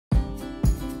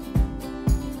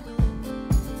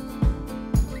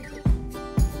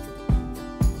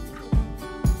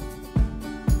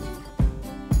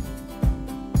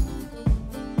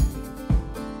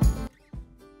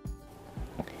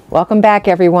Welcome back,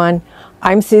 everyone.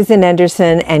 I'm Susan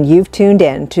Anderson, and you've tuned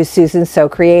in to Susan's So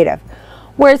Creative,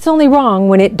 where it's only wrong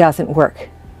when it doesn't work.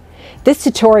 This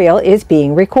tutorial is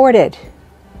being recorded.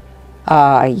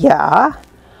 Yeah.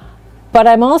 But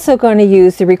I'm also going to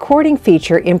use the recording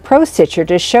feature in ProStitcher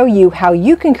to show you how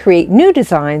you can create new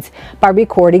designs by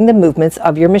recording the movements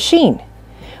of your machine.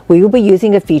 We will be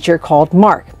using a feature called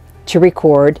Mark to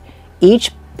record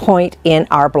each point in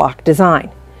our block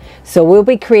design. So we'll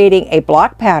be creating a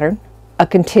block pattern, a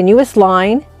continuous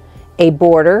line, a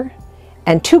border,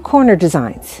 and 2 corner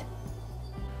designs.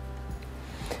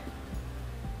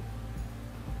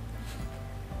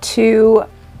 To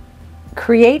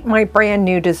create my brand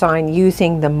new design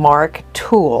using the Mark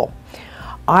tool,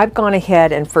 I've gone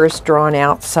ahead and first drawn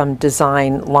out some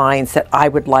design lines that I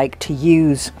would like to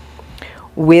use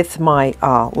with my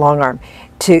long arm.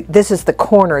 This is the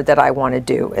corner that I want to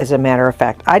do, as a matter of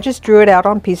fact. I just drew it out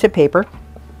on a piece of paper,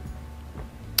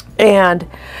 and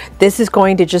this is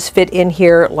going to just fit in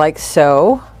here like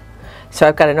so. So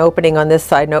I've got an opening on this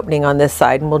side, an opening on this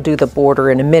side, and we'll do the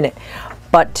border in a minute.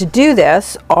 But to do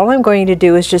this, all I'm going to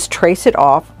do is just trace it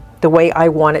off the way I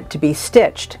want it to be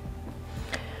stitched.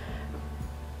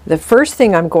 The first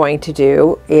thing I'm going to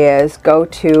do is go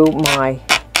to my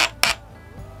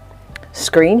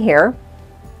screen here,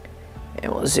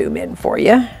 and we'll zoom in for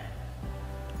you.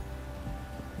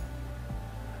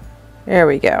 There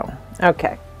we go.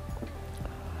 Okay.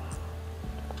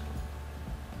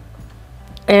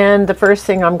 And the first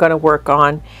thing I'm going to work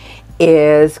on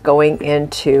is going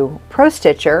into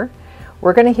ProStitcher.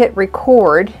 We're going to hit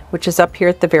record, which is up here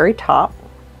at the very top.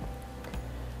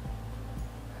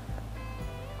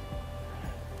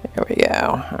 There we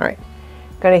go. All right.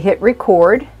 Going to hit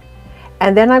record.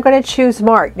 And then I'm going to choose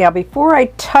Mark. Now, before I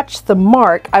touch the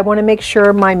mark, I want to make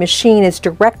sure my machine is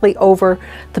directly over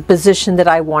the position that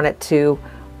I want it to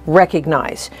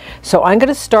recognize. So I'm going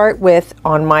to start with,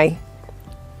 on my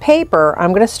paper,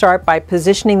 I'm going to start by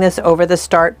positioning this over the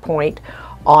start point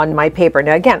on my paper.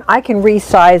 Now again, I can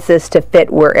resize this to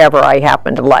fit wherever I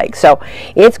happen to like. So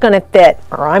it's going to fit,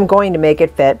 or I'm going to make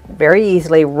it fit very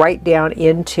easily right down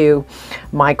into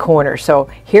my corner. So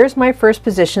here's my first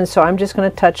position, so I'm just going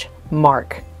to touch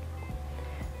Mark.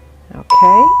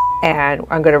 Okay, and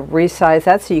I'm going to resize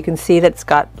that so you can see that it's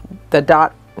got the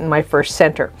dot in my first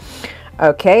center.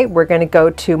 Okay, we're going to go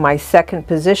to my second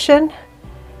position,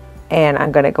 and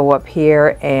I'm going to go up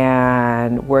here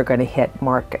and we're going to hit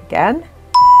Mark again.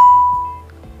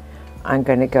 I'm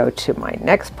going to go to my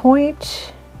next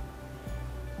point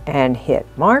and hit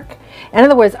Mark. In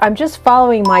other words, I'm just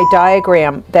following my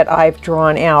diagram that I've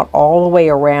drawn out all the way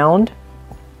around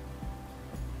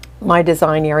my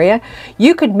design area.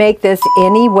 You could make this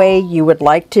any way you would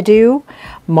like to do.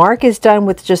 Mark is done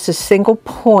with just a single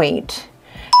point,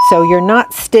 so you're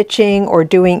not stitching or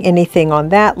doing anything on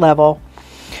that level.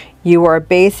 You are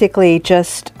basically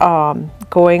just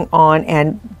going on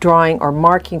and drawing or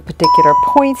marking particular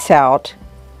points out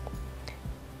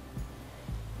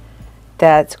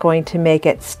that's going to make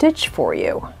it stitch for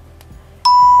you.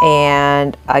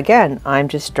 And again, I'm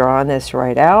just drawing this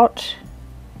right out.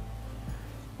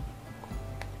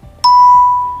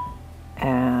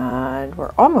 And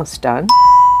we're almost done.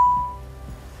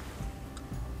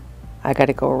 I got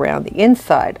to go around the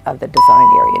inside of the design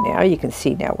area now. You can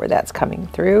see now where that's coming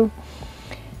through.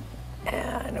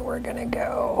 And we're going to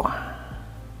go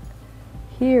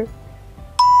here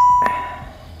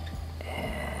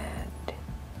and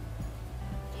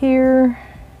here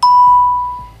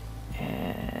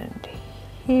and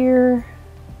here.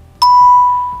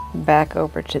 Back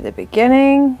over to the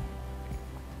beginning.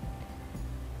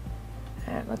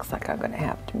 And it looks like I'm going to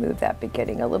have to move that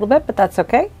beginning a little bit, but that's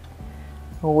okay.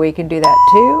 We can do that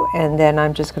too, and then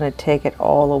I'm just going to take it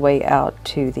all the way out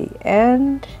to the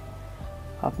end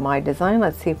of my design.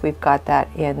 Let's see if we've got that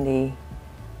in the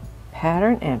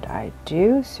pattern, and I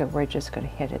do. So we're just going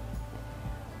to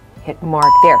hit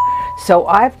Mark there. So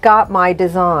I've got my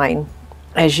design,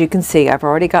 as you can see, I've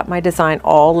already got my design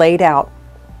all laid out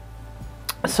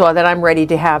so that I'm ready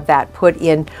to have that put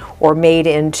in or made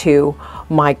into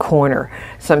my corner.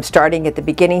 So I'm starting at the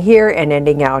beginning here and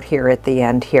ending out here at the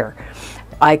end here.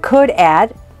 I could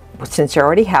add, since I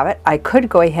already have it, I could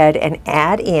go ahead and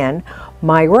add in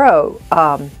my row,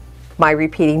 my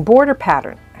repeating border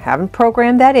pattern. I haven't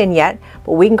programmed that in yet,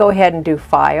 but we can go ahead and do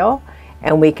File,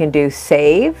 and we can do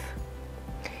Save,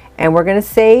 and we're going to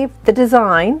save the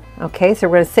design. Okay, so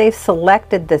we're going to save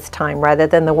Selected this time rather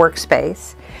than the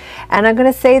workspace, and I'm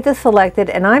going to save the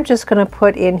Selected, and I'm just going to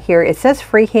put in here, it says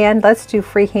freehand. Let's do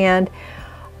freehand.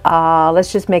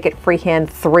 Let's just make it freehand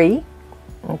 3.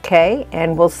 Okay,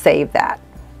 and we'll save that.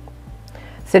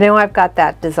 So now I've got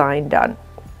that design done.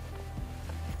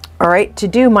 All right, to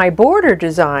do my border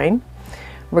design,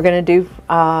 we're going to do,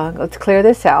 let's clear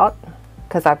this out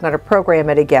because I'm going to program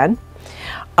it again.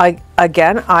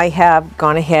 Again, I have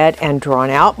gone ahead and drawn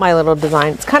out my little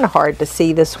design. It's kind of hard to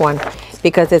see this one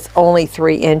because it's only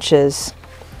 3 inches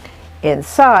in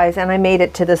size, and I made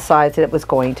it to the size that it was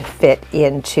going to fit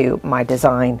into my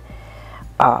design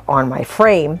on my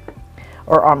frame,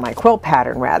 or on my quilt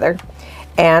pattern rather.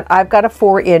 And I've got a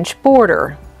 4-inch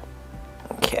border.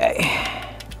 Okay.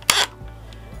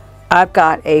 I've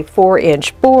got a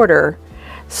 4-inch border,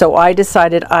 so I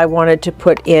decided I wanted to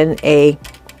put in a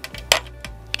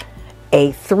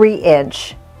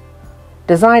 3-inch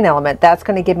design element. That's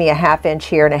going to give me a 1/2 inch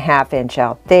here and a 1/2 inch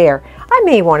out there. I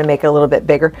may want to make it a little bit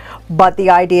bigger, but the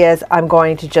idea is I'm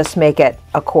going to just make it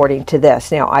according to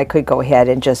this. Now I could go ahead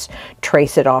and just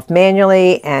trace it off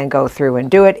manually and go through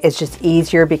and do it. It's just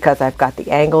easier because I've got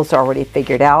the angles already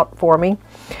figured out for me.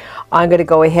 I'm going to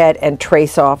go ahead and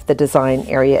trace off the design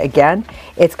area again.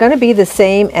 It's going to be the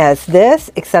same as this,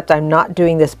 except I'm not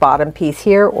doing this bottom piece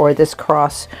here or this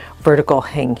cross vertical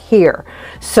hang here.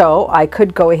 So I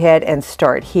could go ahead and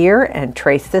start here and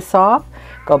trace this off,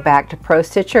 go back to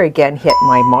ProStitcher, again hit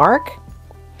my mark.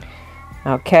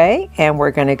 Okay, and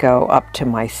we're going to go up to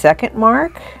my 2nd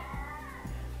mark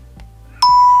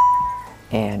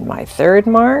and my 3rd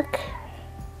mark.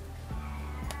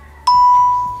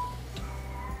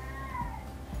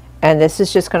 And this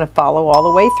is just going to follow all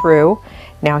the way through.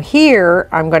 Now here,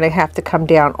 I'm going to have to come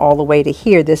down all the way to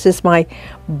here. This is my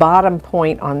bottom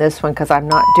point on this one because I'm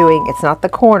not doing, it's not the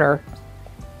corner.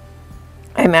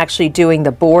 I'm actually doing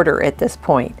the border at this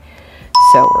point.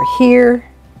 So we're here.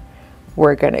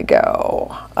 We're going to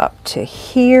go up to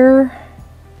here.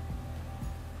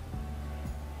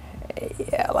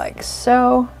 Yeah, like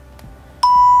so.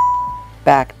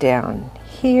 Back down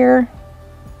here.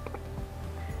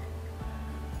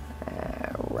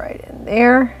 Right in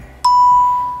there.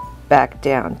 Back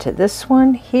down to this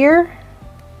one here.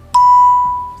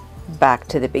 Back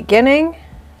to the beginning.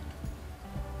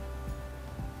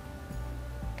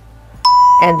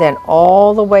 And then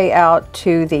all the way out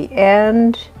to the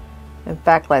end. In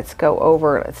fact, let's go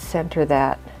over, let's center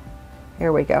that.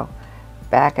 Here we go.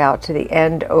 Back out to the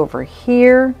end over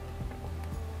here.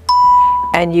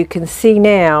 And you can see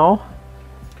now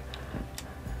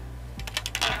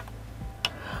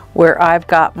where I've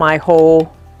got my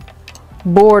whole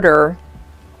border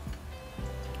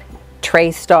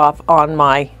traced off on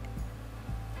my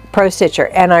ProStitcher,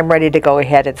 and I'm ready to go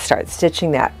ahead and start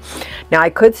stitching that. Now I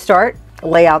could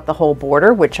lay out the whole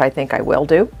border, which I think I will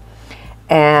do,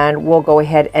 and we'll go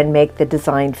ahead and make the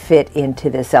design fit into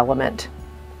this element.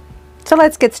 So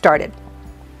let's get started.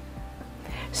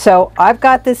 So I've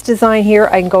got this design here.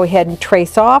 I can go ahead and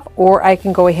trace off, or I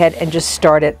can go ahead and just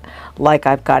start it like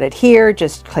I've got it here.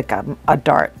 Just click a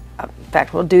dart. In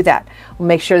fact, we'll do that. We'll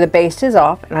make sure the base is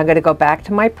off, and I'm going to go back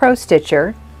to my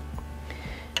ProStitcher.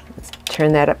 Let's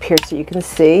turn that up here so you can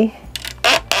see.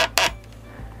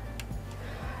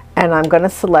 And I'm going to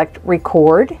select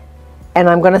record, and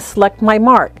I'm going to select my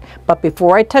mark. But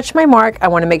before I touch my mark, I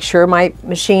want to make sure my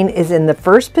machine is in the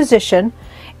first position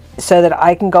so that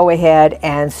I can go ahead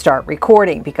and start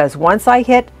recording, because once I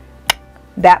hit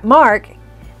that mark,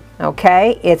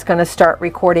 okay, it's going to start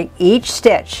recording each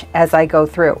stitch as I go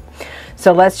through.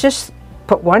 So let's just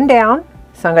put one down.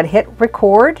 So I'm going to hit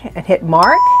record and hit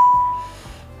mark.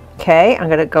 Okay, I'm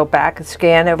going to go back and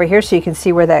scan over here so you can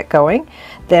see where that's going.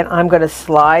 Then I'm going to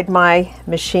slide my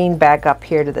machine back up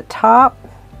here to the top,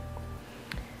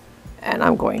 and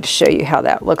I'm going to show you how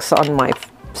that looks on my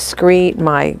screen,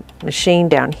 my machine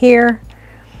down here.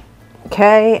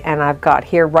 Okay, and I've got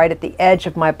here right at the edge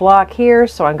of my block here,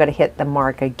 so I'm going to hit the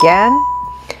mark again.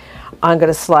 I'm going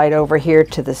to slide over here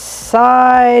to the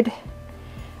side,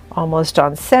 almost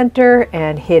on center,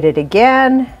 and hit it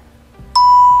again.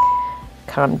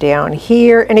 Come down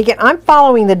here, and again, I'm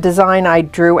following the design I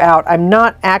drew out. I'm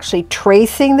not actually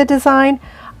tracing the design.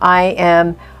 I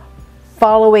am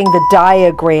following the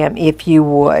diagram, if you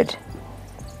would.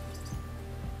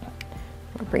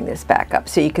 Bring this back up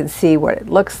so you can see what it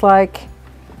looks like.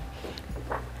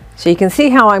 So you can see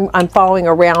how I'm following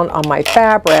around on my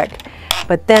fabric,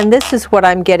 but then this is what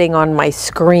I'm getting on my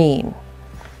screen.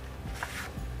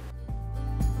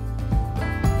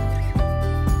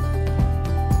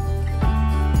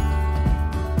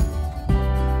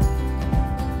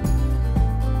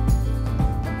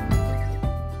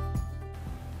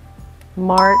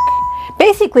 Mark.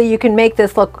 Basically, you can make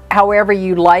this look however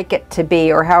you like it to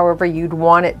be, or however you'd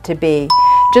want it to be.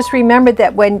 Just remember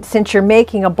that since you're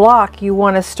making a block, you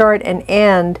want to start and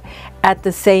end at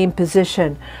the same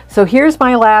position. So here's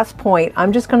my last point.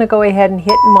 I'm just going to go ahead and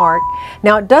hit mark.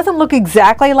 Now it doesn't look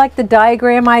exactly like the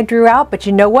diagram I drew out, but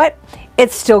you know what?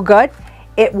 It's still good.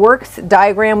 It works. The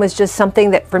diagram was just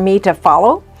something that for me to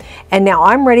follow. And now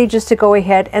I'm ready just to go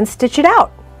ahead and stitch it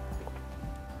out.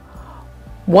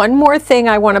 One more thing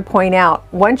I want to point out.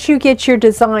 Once you get your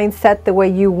design set the way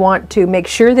you want to, make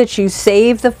sure that you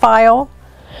save the file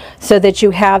so that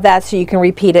you have that so you can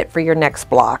repeat it for your next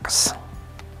blocks.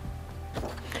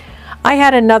 I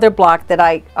had another block that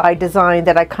I designed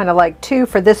that I kind of like too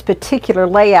for this particular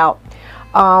layout,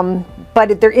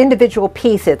 but they're individual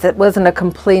pieces. It wasn't a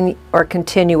complete or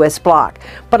continuous block.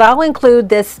 But I'll include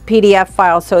this PDF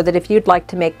file so that if you'd like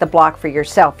to make the block for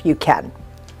yourself, you can.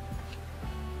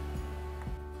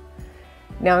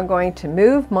 Now I'm going to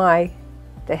move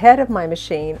the head of my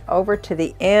machine over to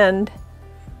the end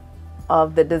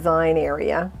of the design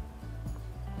area.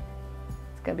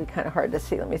 It's going to be kind of hard to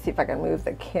see. Let me see if I can move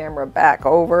the camera back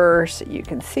over so you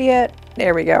can see it.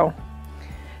 There we go.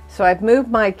 So I've moved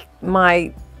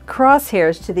my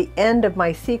crosshairs to the end of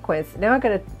my sequence. Now I'm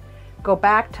going to go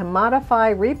back to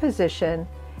modify, reposition,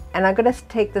 and I'm going to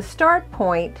take the start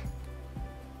point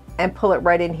and pull it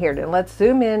right in here. Now let's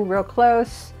zoom in real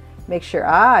close. Make sure,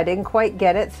 I didn't quite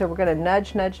get it, so we're going to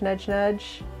nudge, nudge, nudge,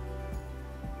 nudge.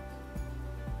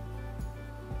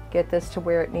 Get this to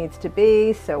where it needs to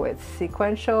be so it's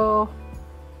sequential.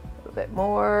 A little bit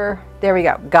more. There we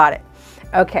go. Got it.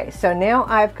 Okay, so now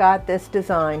I've got this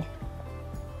design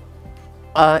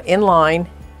in line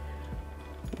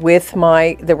with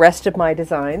the rest of my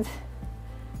designs.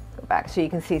 Go back so you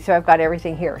can see. So I've got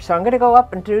everything here. So I'm going to go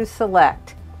up and do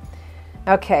select.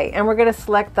 Okay, and we're going to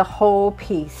select the whole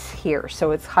piece here,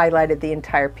 so it's highlighted the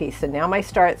entire piece. So now my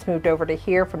start's moved over to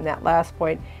here from that last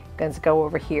point. I'm going to go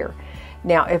over here.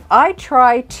 Now if I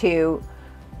try to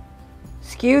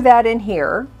skew that in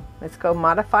here, let's go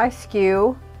modify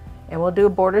skew, and we'll do a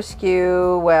border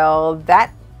skew. Well,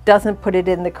 that doesn't put it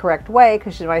in the correct way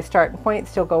because my starting point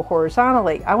still go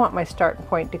horizontally. I want my starting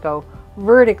point to go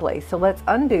vertically, so let's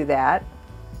undo that.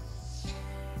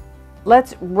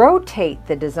 Let's rotate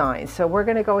the design. So we're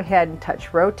going to go ahead and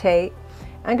touch rotate.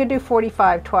 I'm going to do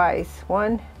 45 twice.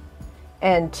 1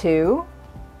 and 2.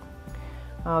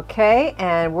 Okay,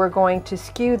 and we're going to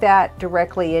skew that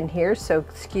directly in here. So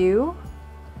skew,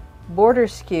 border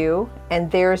skew,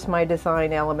 and there's my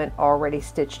design element already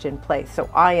stitched in place. So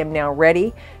I am now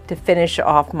ready to finish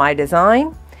off my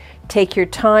design. Take your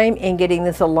time in getting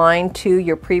this aligned to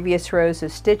your previous rows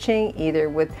of stitching, either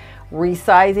with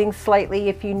resizing slightly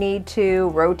if you need to,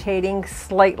 rotating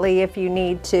slightly if you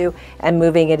need to, and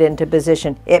moving it into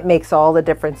position. It makes all the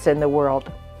difference in the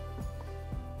world.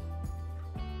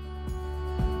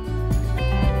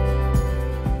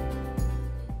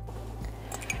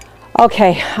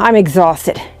 Okay, I'm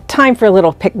exhausted. Time for a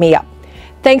little pick-me-up.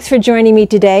 Thanks for joining me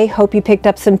today. Hope you picked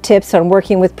up some tips on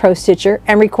working with ProStitcher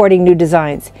and recording new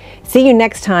designs. See you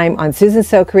next time on Susan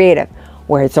So Creative,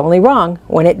 where it's only wrong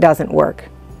when it doesn't work.